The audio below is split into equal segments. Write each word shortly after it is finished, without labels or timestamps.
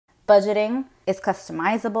Budgeting is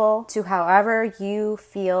customizable to however you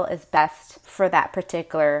feel is best for that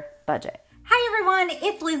particular budget. Hi everyone,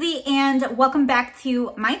 it's Lizzie and welcome back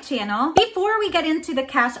to my channel. Before we get into the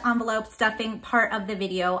cash envelope stuffing part of the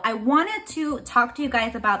video, I wanted to talk to you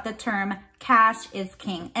guys about the term cash is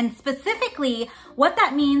king, and specifically what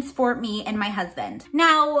that means for me and my husband.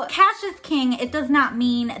 Now, cash is king, it does not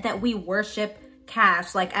mean that we worship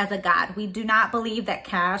cash like as a god. We do not believe that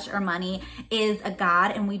cash or money is a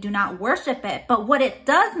god, and we do not worship it. But what it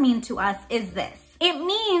does mean to us is this. It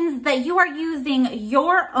means that you are using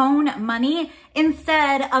your own money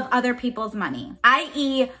instead of other people's money,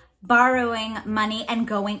 i.e., borrowing money and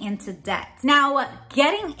going into debt. Now,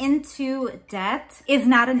 getting into debt is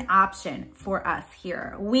not an option for us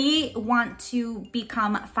here. We want to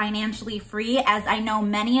become financially free, as I know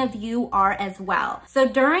many of you are as well. So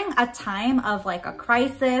during a time of like a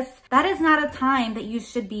crisis, that is not a time that you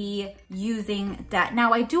should be using debt.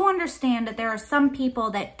 Now, I do understand that there are some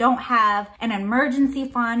people that don't have an emergency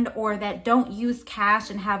fund or that don't use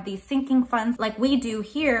cash and have these sinking funds like we do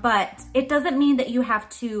here, but it doesn't mean that you have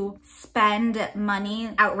to spend money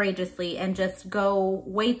outrageously and just go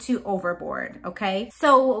way too overboard, okay?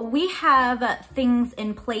 So we have things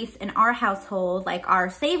in place in our household, like our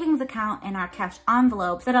savings account and our cash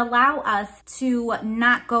envelopes, that allow us to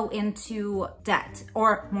not go into debt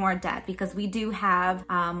or more debt, because we do have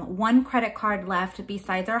one credit card left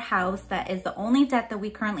besides our house. That is the only debt that we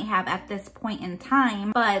currently have at this point in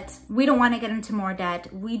time, but we don't want to get into more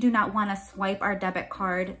debt. We do not want to swipe our debit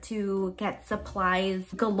card to get supplies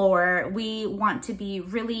galore. We want to be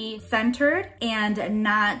really centered and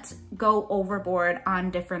not go overboard on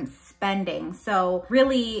different spending. So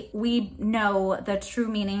really, we know the true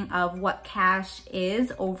meaning of what cash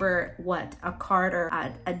is over what a card or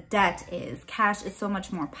a debt is. Cash is so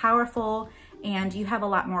much more powerful, and you have a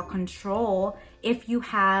lot more control if you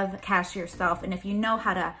have cash yourself and if you know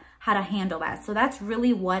how to handle that. So that's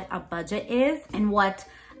really what a budget is and what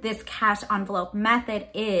this cash envelope method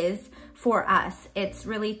is for us. It's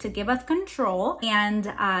really to give us control and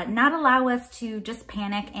not allow us to just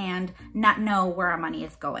panic and not know where our money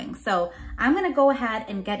is going. So I'm gonna go ahead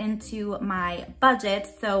and get into my budget.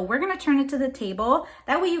 So we're gonna turn it to the table.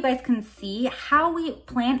 That way you guys can see how we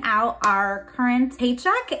plan out our current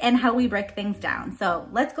paycheck and how we break things down. So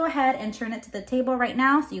let's go ahead and turn it to the table right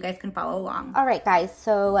now so you guys can follow along. All right, guys,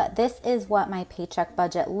 so this is what my paycheck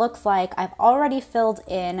budget looks like. I've already filled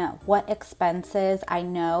in what expenses I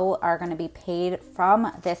know are gonna be paid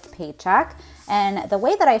from this paycheck. And the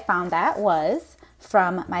way that I found that was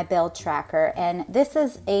from my bill tracker. And this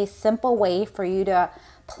is a simple way for you to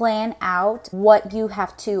plan out what you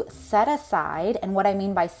have to set aside. And what I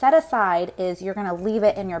mean by set aside is you're gonna leave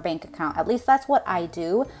it in your bank account. At least that's what I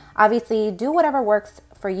do. Obviously, do whatever works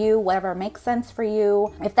for you, whatever makes sense for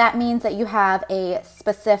you. If that means that you have a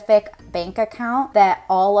specific bank account that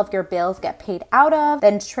all of your bills get paid out of,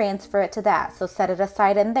 then transfer it to that. So set it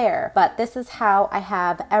aside in there. But this is how I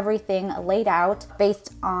have everything laid out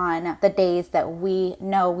based on the days that we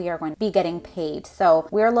know we are going to be getting paid. So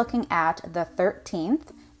we're looking at the 13th,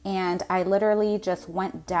 and I literally just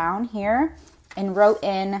went down here and wrote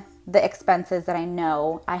in the expenses that I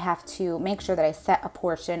know I have to make sure that I set a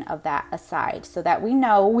portion of that aside so that we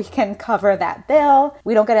know we can cover that bill.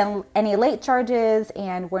 We don't get any late charges,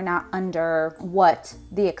 and we're not under what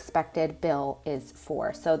the expected bill is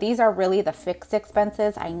for. So these are really the fixed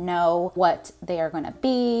expenses. I know what they are going to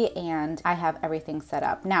be, and I have everything set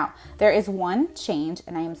up. Now, there is one change,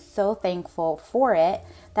 and I am so thankful for it.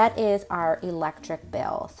 That is our electric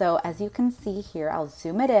bill. So as you can see here, I'll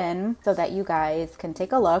zoom it in so that you guys can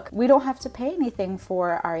take a look. We don't have to pay anything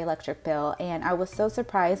for our electric bill, and I was so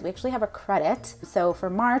surprised. We actually have a credit. So for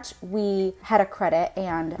March, we had a credit,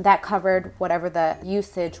 and that covered whatever the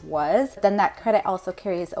usage was. Then that credit also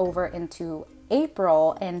carries over into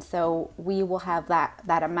April, and so we will have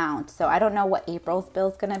that amount. So I don't know what April's bill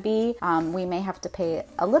is going to be. We may have to pay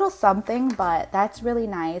a little something, but that's really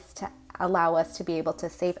nice to allow us to be able to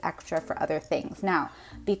save extra for other things. Now,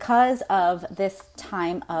 because of this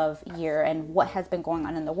time of year and what has been going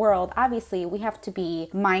on in the world, obviously we have to be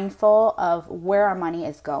mindful of where our money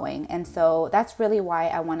is going. And so that's really why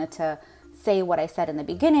I wanted to say what I said in the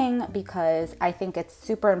beginning, because I think it's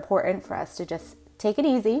super important for us to just take it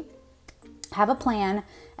easy, have a plan,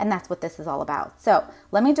 and that's what this is all about. So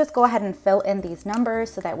let me just go ahead and fill in these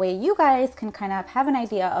numbers so that way you guys can kind of have an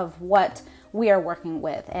idea of what we are working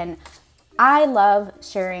with. And I love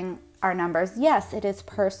sharing our numbers. Yes, it is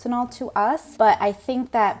personal to us, but I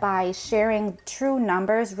think that by sharing true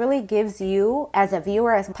numbers really gives you as a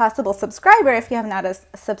viewer, as a possible subscriber, if you have not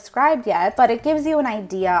subscribed yet, but it gives you an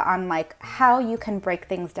idea on like how you can break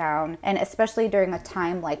things down. And especially during a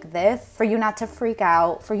time like this, for you not to freak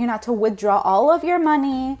out, for you not to withdraw all of your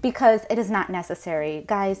money, because it is not necessary.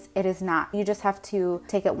 Guys, it is not. You just have to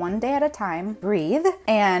take it one day at a time, breathe,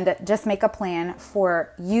 and just make a plan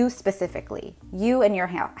for you specifically, you and your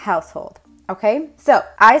household. Okay, so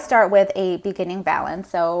I start with a beginning balance.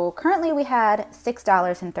 So currently we had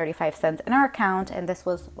 $6.35 in our account, and this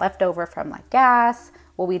was left over from like gas,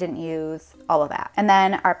 what we didn't use, all of that. And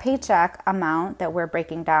then our paycheck amount that we're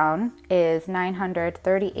breaking down is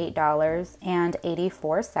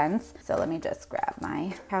 $938.84. So let me just grab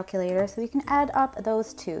my calculator so we can add up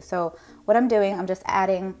those two. So what I'm doing, I'm just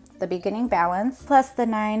adding the beginning balance plus the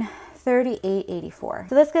 $938.84.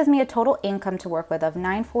 So this gives me a total income to work with of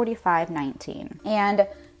 $945.19. And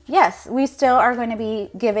yes, we still are going to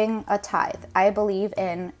be giving a tithe. I believe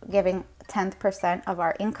in giving 10% of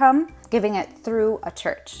our income, giving it through a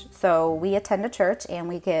church. So we attend a church and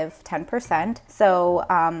we give 10%. So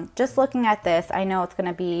just looking at this, I know it's going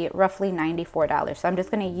to be roughly $94. So I'm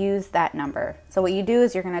just going to use that number. So what you do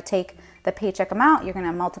is you're going to take the paycheck amount, you're going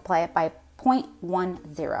to multiply it by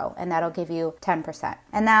 0.10, and that'll give you 10%.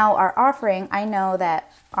 And now our offering, I know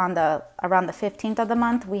that on around the 15th of the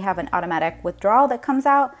month, we have an automatic withdrawal that comes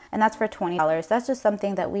out, and that's for $20. That's just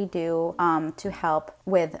something that we do to help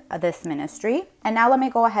with this ministry. And now let me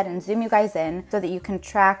go ahead and zoom you guys in so that you can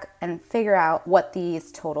track and figure out what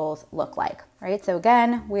these totals look like, right? So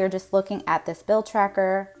again, we're just looking at this bill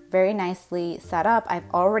tracker, very nicely set up. I've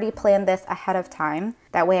already planned this ahead of time.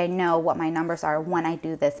 That way I know what my numbers are when I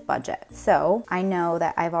do this budget. So I know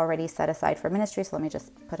that I've already set aside for ministry. So let me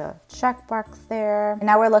just put a checkbox there. And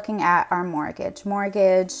now we're looking at our mortgage.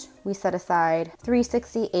 Mortgage, we set aside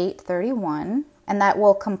 $368.31, and that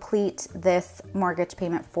will complete this mortgage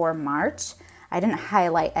payment for March. I didn't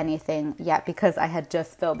highlight anything yet because I had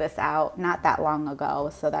just filled this out not that long ago.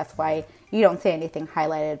 So that's why you don't see anything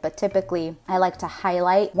highlighted. But typically I like to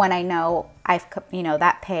highlight when I know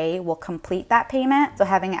that pay will complete that payment. So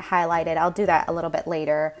having it highlighted, I'll do that a little bit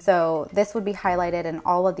later. So this would be highlighted, and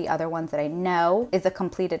all of the other ones that I know is a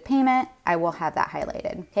completed payment, I will have that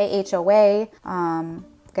highlighted. Okay, HOA,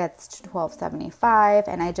 gets $12.75,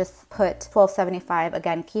 and I just put $12.75.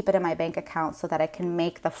 Again, keep it in my bank account so that I can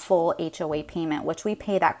make the full HOA payment, which we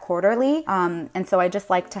pay that quarterly. And so I just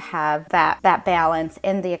like to have that balance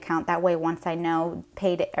in the account. That way, once I know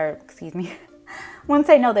once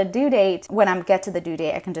I know the due date, when I get to the due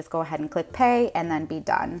date, I can just go ahead and click pay and then be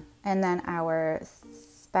done. And then our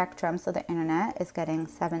Spectrum, so the internet, is getting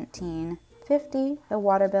 $17.50. The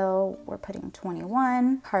water bill, we're putting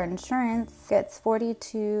 $21. Car insurance gets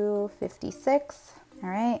 $42.56. All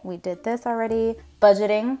right, we did this already.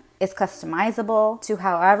 Budgeting is customizable to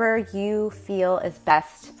however you feel is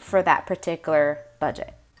best for that particular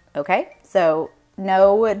budget. Okay, so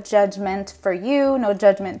no judgment for you, no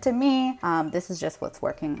judgment to me. This is just what's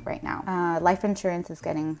working right now. Life insurance is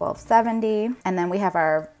getting $12.70. And then we have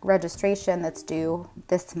our registration that's due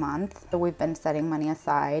this month. So we've been setting money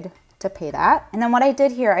aside to pay that. And then what I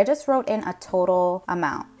did here, I just wrote in a total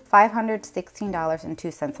amount,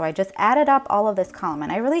 $516.02. So I just added up all of this column,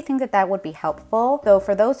 and I really think that would be helpful. So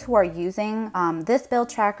for those who are using this bill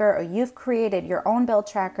tracker, or you've created your own bill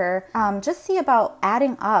tracker, just see about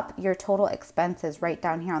adding up your total expenses right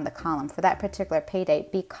down here on the column for that particular pay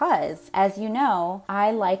date, because as you know, I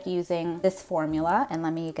like using this formula, and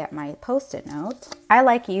let me get my Post-it note. I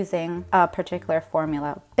like using a particular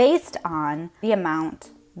formula based on the amount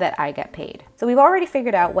that I get paid. So we've already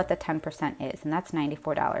figured out what the 10% is, and that's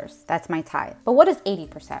 $94. That's my tithe. But what is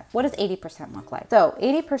 80%? What does 80% look like? So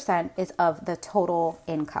 80% is of the total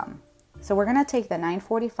income. So we're gonna take the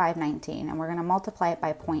 $945.19 and we're gonna multiply it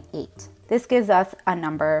by 0.8. This gives us a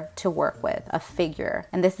number to work with, a figure,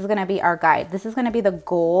 and this is gonna be our guide. This is gonna be the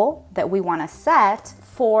goal that we wanna set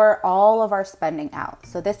for all of our spending out.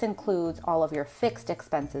 So this includes all of your fixed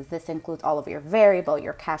expenses. This includes all of your variable,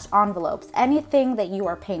 your cash envelopes, anything that you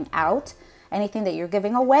are paying out, anything that you're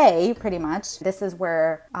giving away, pretty much. This is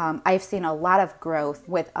where I've seen a lot of growth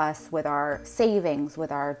with us, with our savings,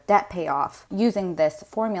 with our debt payoff, using this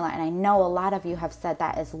formula. And I know a lot of you have said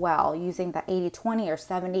that as well, using the 80-20 or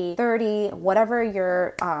 70-30, whatever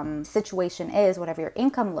your situation is, whatever your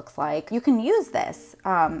income looks like, you can use this.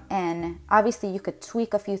 And obviously you could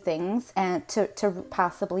tweak a few things and to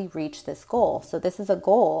possibly reach this goal. So this is a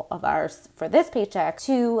goal of ours for this paycheck,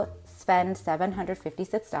 to spend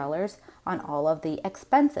 $756 on all of the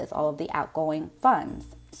expenses, all of the outgoing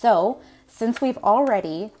funds. So since we've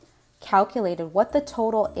already calculated what the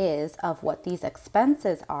total is of what these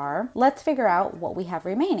expenses are, let's figure out what we have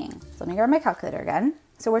remaining. So let me grab my calculator again.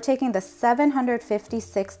 So we're taking the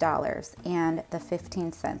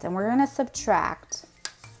 $756.15 and we're gonna subtract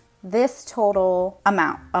this total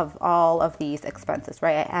amount of all of these expenses,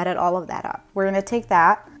 right? I added all of that up. We're gonna take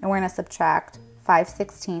that and we're gonna subtract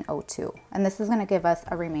 $516.02. And this is gonna give us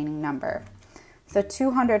a remaining number. So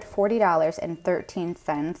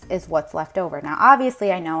 $240.13 is what's left over. Now,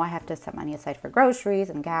 obviously I know I have to set money aside for groceries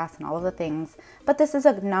and gas and all of the things, but this is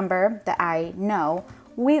a number that I know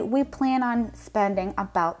we plan on spending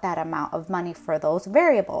about that amount of money for those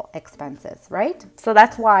variable expenses, right? So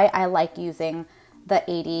that's why I like using the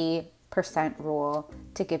 80% rule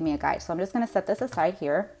to give me a guide. So I'm just gonna set this aside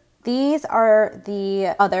here. These are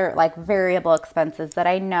the other like variable expenses that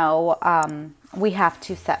I know we have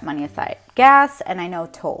to set money aside. Gas, and I know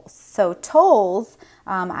tolls. So tolls,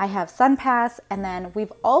 I have SunPass, and then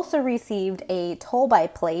we've also received a toll by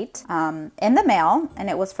plate in the mail,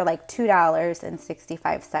 and it was for like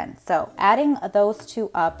 $2.65. So adding those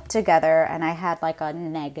two up together, and I had like a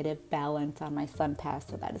negative balance on my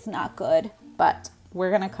SunPass, so that is not good, but we're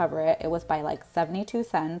gonna cover it. It was by like 72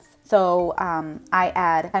 cents. So I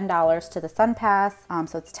add $10 to the SunPass,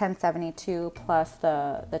 so it's $10.72 plus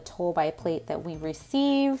the toll by plate that we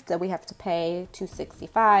received that we have to pay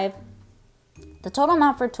 $2.65. The total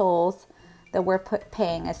amount for tolls that we're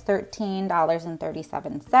paying is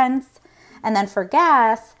 $13.37. And then for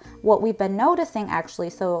gas, what we've been noticing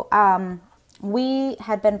actually, so we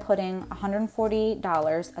had been putting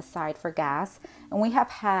 $140 aside for gas, and we have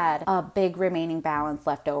had a big remaining balance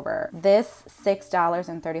left over. This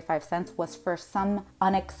 $6.35 was for some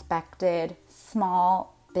unexpected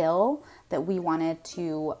small bill that we wanted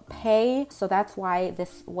to pay. So that's why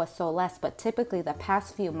this was so less. But typically the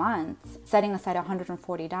past few months, setting aside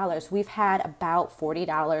 $140, we've had about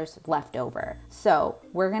 $40 left over. So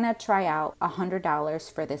we're gonna try out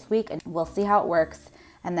 $100 for this week, and we'll see how it works,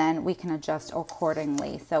 and then we can adjust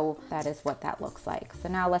accordingly. So that is what that looks like. So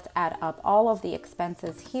now let's add up all of the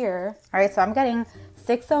expenses here. All right, so I'm getting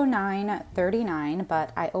 $609.39,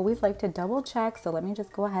 but I always like to double check. So let me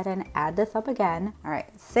just go ahead and add this up again. All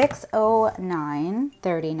right,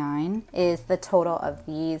 $609.39 is the total of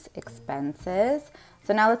these expenses.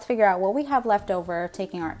 So now let's figure out what we have left over,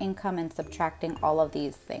 taking our income and subtracting all of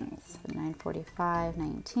these things.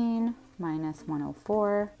 $945.19 minus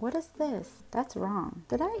 104. What is this? That's wrong.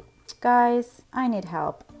 Guys, I need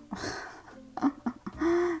help.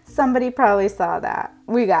 Somebody probably saw that.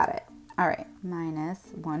 We got it. All right, minus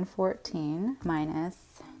 114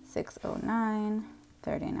 minus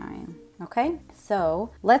 609.39. Okay,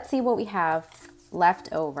 so let's see what we have left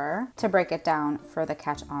over to break it down for the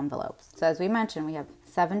catch envelopes. So as we mentioned, we have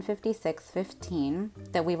 $756.15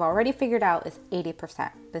 that we've already figured out is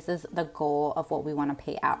 80%. This is the goal of what we want to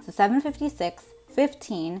pay out. So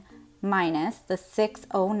 $756.15 minus the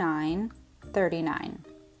 $609.39,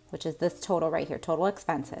 which is this total right here, total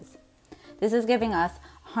expenses. This is giving us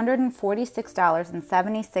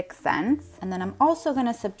 $146.76. And then I'm also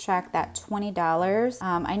gonna subtract that $20.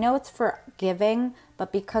 I know it's for giving,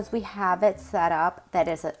 but because we have it set up that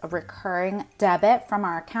is a recurring debit from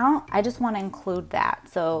our account, I just wanna include that.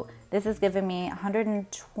 So this is giving me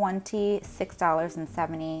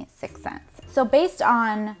 $126.76. So based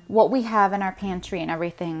on what we have in our pantry and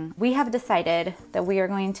everything, we have decided that we are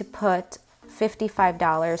going to put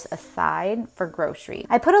 $55 aside for grocery.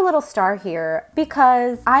 I put a little star here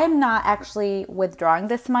because I'm not actually withdrawing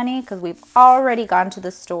this money because we've already gone to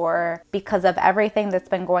the store. Because of everything that's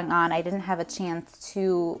been going on, I didn't have a chance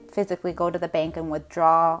to physically go to the bank and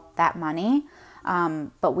withdraw that money.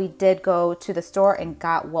 But we did go to the store and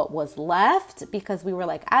got what was left because we were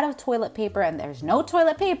like out of toilet paper and there's no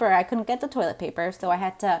toilet paper. I couldn't get the toilet paper, so I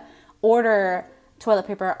had to order toilet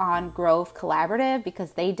paper on Grove Collaborative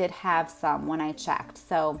because they did have some when I checked.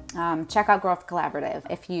 So check out Grove Collaborative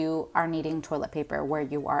if you are needing toilet paper where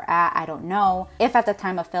you are at. I don't know if at the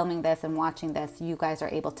time of filming this and watching this you guys are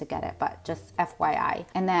able to get it, but just FYI.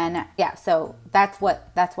 And then yeah, so that's why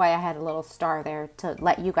I had a little star there to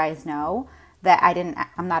let you guys know that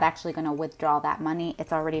I'm not actually going to withdraw that money.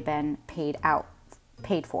 It's already been paid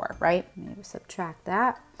for, right? Maybe subtract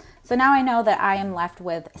that. So now I know that I am left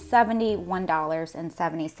with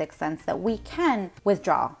 $71.76 that we can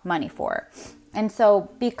withdraw money for. And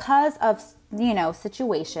so because of,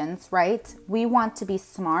 situations, right, we want to be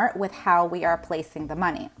smart with how we are placing the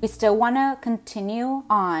money. We still want to continue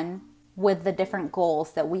on with the different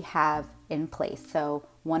goals that we have in place. So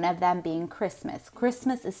one of them being Christmas.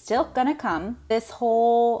 Christmas is still gonna come. This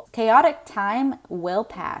whole chaotic time will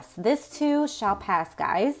pass. This too shall pass,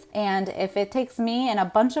 guys. And if it takes me and a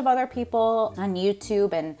bunch of other people on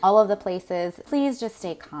YouTube and all of the places, please just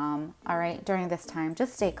stay calm, all right? During this time,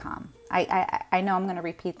 just stay calm. I know I'm gonna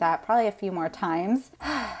repeat that probably a few more times,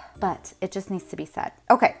 but it just needs to be said.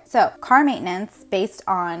 Okay, so car maintenance based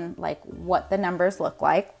on like what the numbers look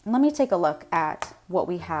like. Let me take a look at what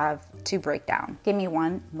we have to break down. Give me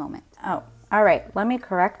one moment. Oh, all right, let me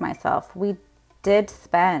correct myself. We did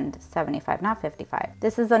spend $75, not $55.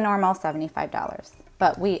 This is a normal $75,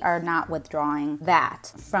 but we are not withdrawing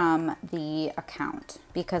that from the account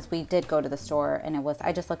because we did go to the store and it was,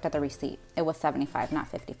 I just looked at the receipt. It was $75,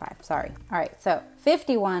 not $55, sorry. All right, so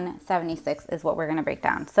 $51.76 is what we're gonna break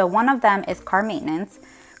down. So one of them is car maintenance.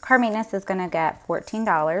 Car maintenance is gonna get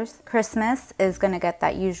 $14. Christmas is gonna get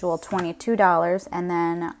that usual $22. And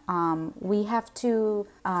then we have to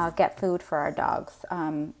get food for our dogs.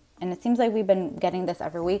 And it seems like we've been getting this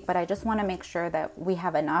every week, but I just wanna make sure that we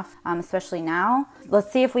have enough, especially now.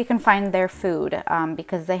 Let's see if we can find their food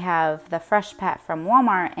because they have the Fresh Pat from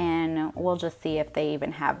Walmart and we'll just see if they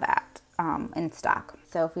even have that in stock.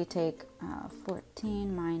 So if we take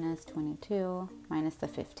 14 minus 22 minus the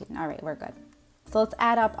 15, all right, we're good. So let's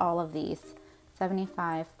add up all of these.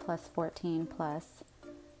 75 plus 14 plus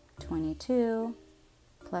 22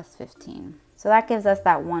 plus 15. So that gives us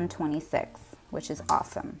that 126, which is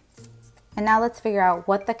awesome. And now let's figure out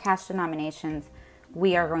what the cash denominations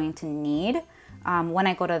we are going to need when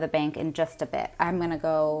I go to the bank in just a bit. I'm gonna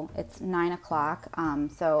go, it's 9 o'clock,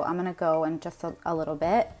 so I'm gonna go in just a little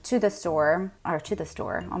bit to the store,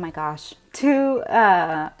 oh my gosh, to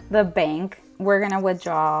the bank. We're gonna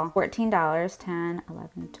withdraw $14, 10,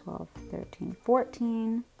 11, 12, 13,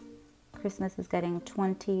 14. Christmas is getting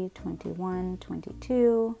 20, 21,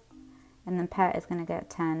 22, and then Pet is gonna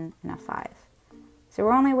get 10 and a 5. So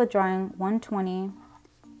we're only withdrawing 120,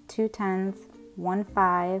 2 10s, 1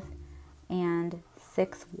 5, and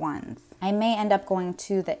 6 1s. I may end up going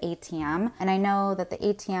to the ATM, and I know that the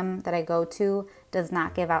ATM that I go to does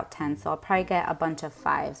not give out 10, so I'll probably get a bunch of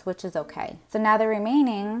 5s, which is okay. So now the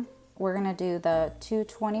remaining, we're gonna do the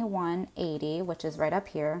 221.80, which is right up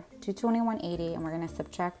here, 221.80, and we're gonna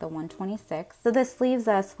subtract the 126. So this leaves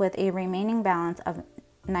us with a remaining balance of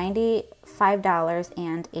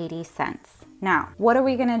 $95.80. Now, what are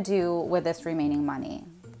we gonna do with this remaining money?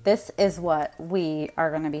 This is what we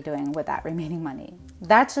are gonna be doing with that remaining money.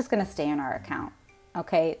 That's just gonna stay in our account,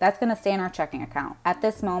 okay? That's gonna stay in our checking account. At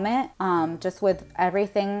this moment, just with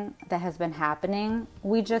everything that has been happening,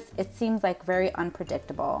 it seems like very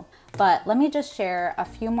unpredictable. But let me just share a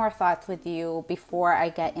few more thoughts with you before I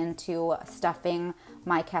get into stuffing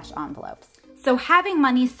my cash envelopes. So having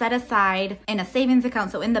money set aside in a savings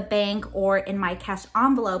account, so in the bank or in my cash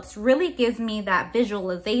envelopes, really gives me that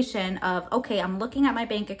visualization of, okay, I'm looking at my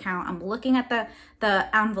bank account, I'm looking at the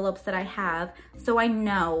envelopes that I have, so I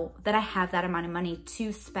know that I have that amount of money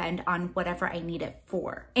to spend on whatever I need it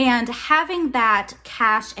for. And having that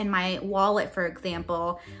cash in my wallet, for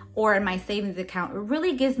example, or in my savings account, it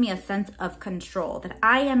really gives me a sense of control, that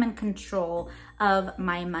I am in control of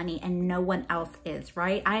my money and no one else is,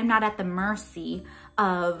 right? I am not at the mercy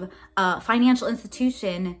of a financial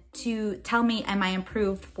institution to tell me, am I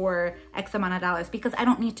approved for X amount of dollars, because I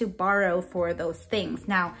don't need to borrow for those things.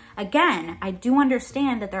 Now, again, I do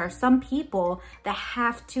understand that there are some people that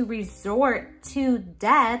have to resort to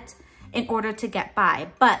debt in order to get by,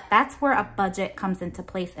 but that's where a budget comes into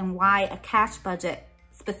place, and why a cash budget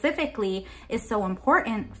specifically is so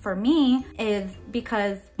important for me is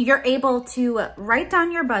because you're able to write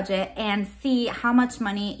down your budget and see how much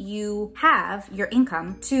money you have, your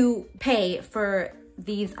income, to pay for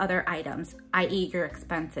these other items, i.e. your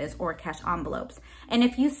expenses or cash envelopes. And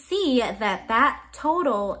if you see that that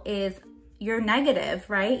total is you're negative,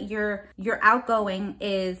 right? Your outgoing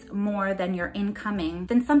is more than your incoming,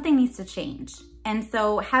 then something needs to change. And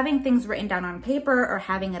so having things written down on paper, or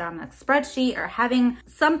having it on a spreadsheet, or having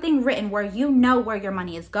something written where you know where your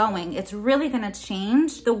money is going, it's really gonna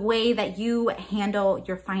change the way that you handle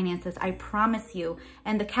your finances, I promise you.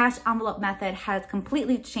 And the cash envelope method has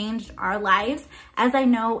completely changed our lives, as I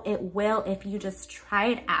know it will if you just try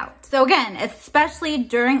it out. So again, especially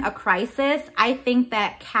during a crisis, I think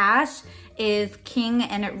that cash is king,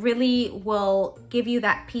 and it really will give you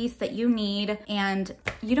that peace that you need, and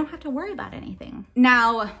you don't have to worry about anything.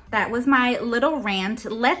 Now, that was my little rant.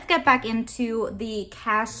 Let's get back into the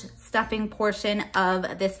cash stuffing portion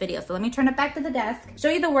of this video. So let me turn it back to the desk, show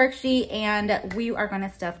you the worksheet, and we are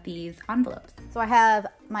gonna stuff these envelopes. So I have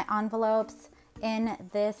my envelopes, in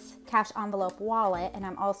this cash envelope wallet, and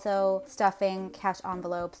I'm also stuffing cash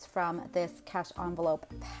envelopes from this cash envelope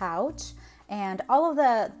pouch. And all of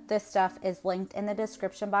this stuff is linked in the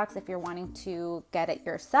description box if you're wanting to get it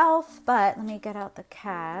yourself. But let me get out the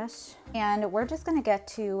cash, and we're just gonna get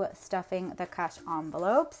to stuffing the cash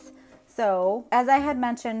envelopes. So as I had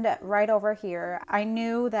mentioned right over here, I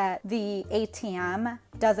knew that the ATM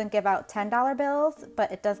doesn't give out $10 bills,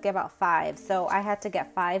 but it does give out 5. So I had to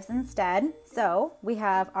get 5s instead. So we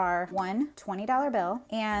have our one $20 bill,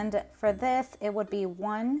 and for this it would be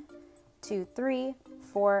 1, 2, 3,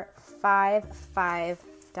 4, 5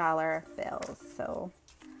 $5 bills. So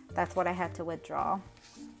that's what I had to withdraw.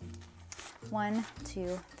 1,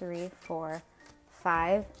 2, 3, 4,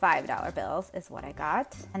 5 $5 bills is what I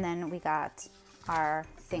got. And then we got our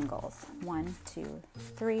singles. 1, 2,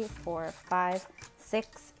 3, 4, 5,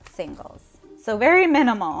 6 singles. So very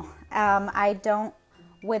minimal. I don't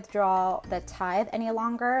withdraw the tithe any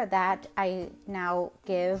longer. That I now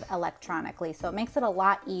give electronically. So it makes it a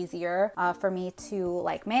lot easier for me to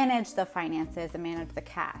like manage the finances and manage the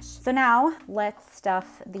cash. So now let's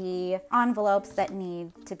stuff the envelopes that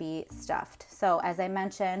need to be stuffed. So as I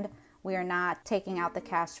mentioned, we are not taking out the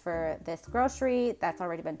cash for this grocery. That's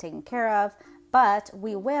already been taken care of. But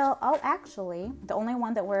we will, oh, actually, the only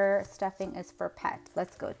one that we're stuffing is for pet.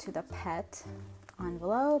 Let's go to the pet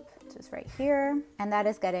envelope, just right here. And that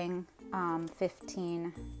is getting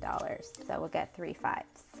 $15. So we'll get 3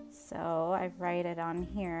 5s. So I write it on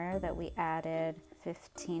here that we added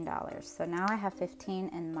 $15. So now I have 15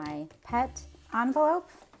 in my pet envelope,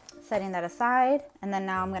 setting that aside. And then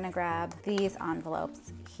now I'm gonna grab these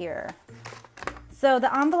envelopes here. So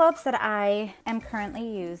the envelopes that I am currently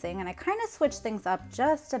using, and I kind of switched things up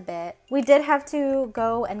just a bit. We did have to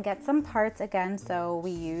go and get some parts again, so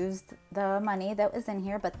we used the money that was in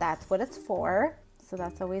here, but that's what it's for. So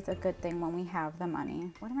that's always a good thing when we have the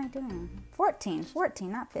money. What am I doing? 14,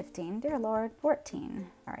 not 15, dear Lord, 14.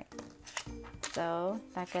 All right, so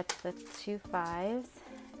that gets the 2 5s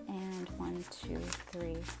and 1, 2,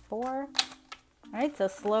 3, 4. All right, so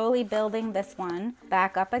slowly building this one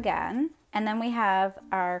back up again. And then we have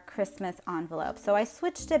our Christmas envelope. So I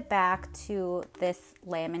switched it back to this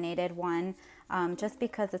laminated one just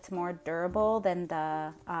because it's more durable than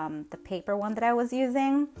the paper one that I was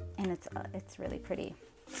using, and it's really pretty.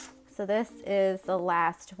 So this is the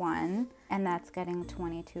last one, and that's getting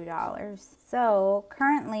 $22. So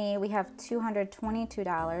currently we have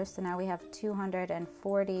 $222, so now we have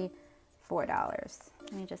 $244.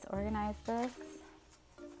 Let me just organize this.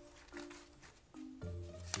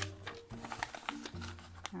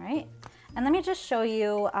 All right, and let me just show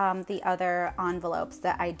you the other envelopes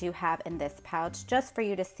that I do have in this pouch just for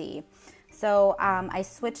you to see. So I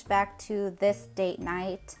switched back to this date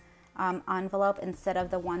night envelope instead of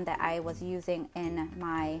the one that I was using in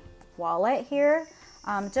my wallet here,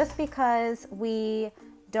 just because we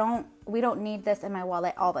don't need this in my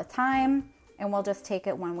wallet all the time, and we'll just take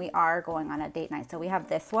it when we are going on a date night. So we have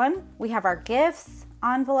this one. We have our gifts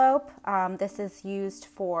envelope. This is used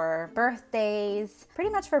for birthdays,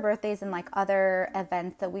 pretty much for birthdays and like other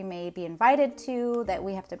events that we may be invited to that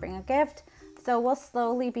we have to bring a gift. So we'll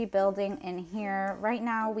slowly be building in here. Right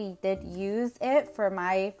now we did use it for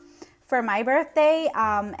my birthday,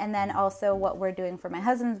 and then also what we're doing for my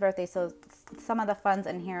husband's birthday. So some of the funds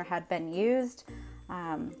in here had been used.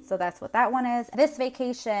 So that's what that one is. This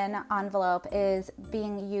vacation envelope is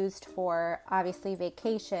being used for obviously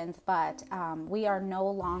vacations, but we are no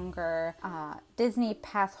longer Disney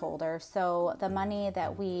pass holders. So the money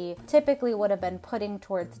that we typically would have been putting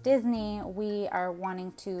towards Disney, we are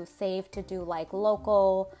wanting to save to do like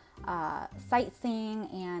local sightseeing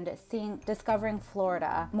and discovering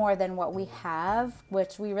Florida more than what we have,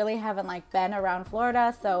 which we really haven't like been around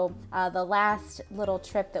Florida. So the last little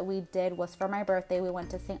trip that we did was for my birthday. We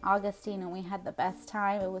went to St. Augustine and we had the best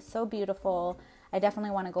time. It was so beautiful. I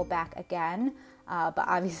definitely want to go back again, but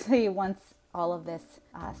obviously once all of this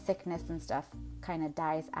sickness and stuff kind of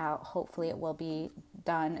dies out, hopefully it will be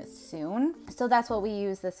done soon. So that's what we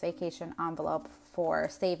use this vacation envelope for,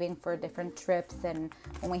 saving for different trips, and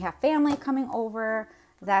when we have family coming over,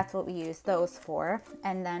 that's what we use those for.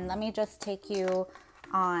 And then let me just take you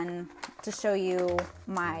on to show you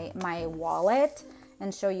my wallet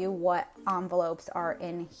and show you what envelopes are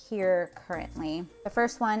in here currently. The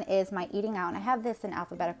first one is my eating out, and I have this in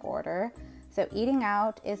alphabetical order. So eating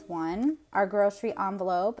out is one. Our grocery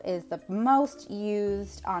envelope is the most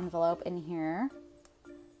used envelope in here.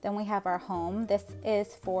 Then we have our home. This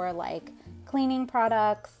is for like cleaning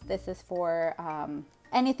products. This is for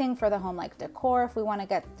anything for the home, like decor. If we want to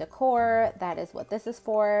get decor, that is what this is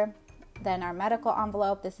for. Then our medical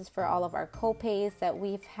envelope, this is for all of our co-pays that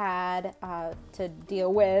we've had to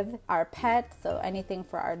deal with. Our pets, so anything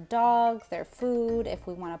for our dogs, their food, if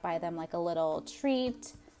we want to buy them like a little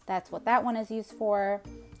treat, that's what that one is used for.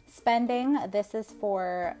 Spending, this is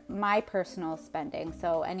for my personal spending.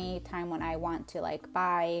 So anytime when I want to like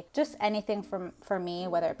buy just anything for me,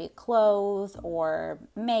 whether it be clothes or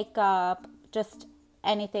makeup, just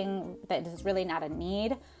anything that is really not a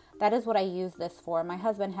need, that is what I use this for. My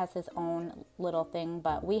husband has his own little thing,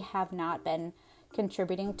 but we have not been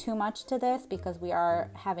contributing too much to this because we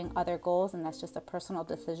are having other goals, and that's just a personal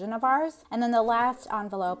decision of ours. And then the last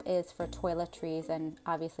envelope is for toiletries, and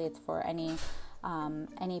obviously it's for any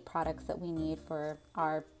products that we need for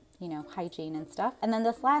our hygiene and stuff. And then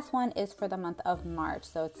this last one is for the month of March.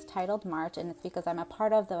 So it's titled March, and it's because I'm a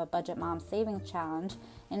part of the Budget Mom Savings Challenge,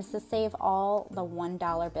 and it's to save all the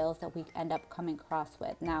 $1 bills that we end up coming across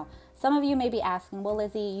with. Now, some of you may be asking, well,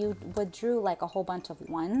 Lizzie, you withdrew like a whole bunch of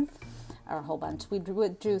ones, or a whole bunch. We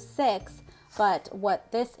withdrew 6, but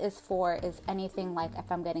what this is for is anything like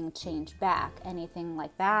if I'm getting change back, anything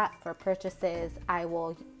like that for purchases, I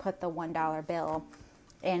will put the $1 bill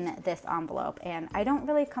in this envelope. And I don't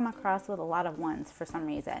really come across with a lot of ones for some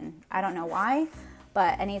reason. I don't know why,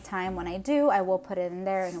 but anytime when I do, I will put it in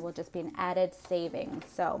there and it will just be an added savings.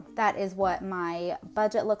 So that is what my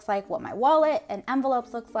budget looks like, what my wallet and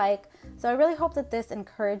envelopes looks like. So I really hope that this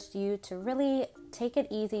encouraged you to really take it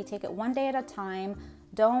easy, take it one day at a time.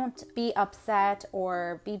 Don't be upset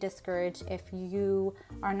or be discouraged if you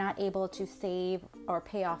are not able to save or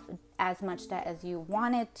pay off as much debt as you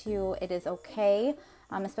wanted to. It is okay,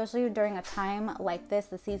 especially during a time like this,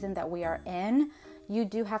 the season that we are in. You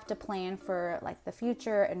do have to plan for like the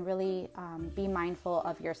future and really be mindful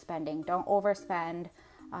of your spending. Don't overspend.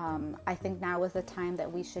 I think now is the time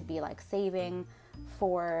that we should be like saving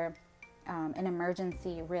for an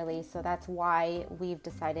emergency, really. So that's why we've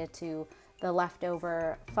decided to, the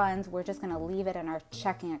leftover funds, we're just going to leave it in our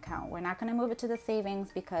checking account. We're not going to move it to the savings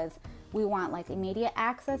because we want like immediate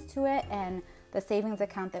access to it, and the savings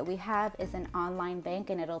account that we have is an online bank,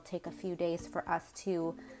 and it'll take a few days for us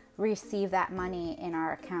to receive that money in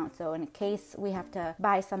our account. So in case we have to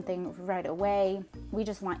buy something right away, we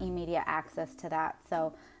just want immediate access to that.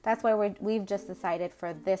 So that's why we've just decided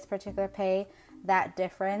for this particular pay, that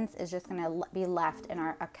difference is just going to be left in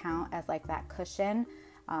our account as like that cushion,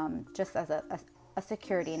 just as a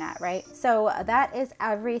security net, right? So that is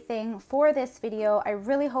everything for this video. I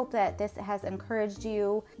really hope that this has encouraged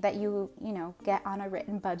you, that you get on a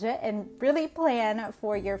written budget and really plan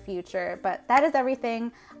for your future. But that is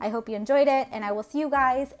everything. I hope you enjoyed it, and I will see you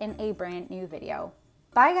guys in a brand new video.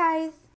 Bye guys.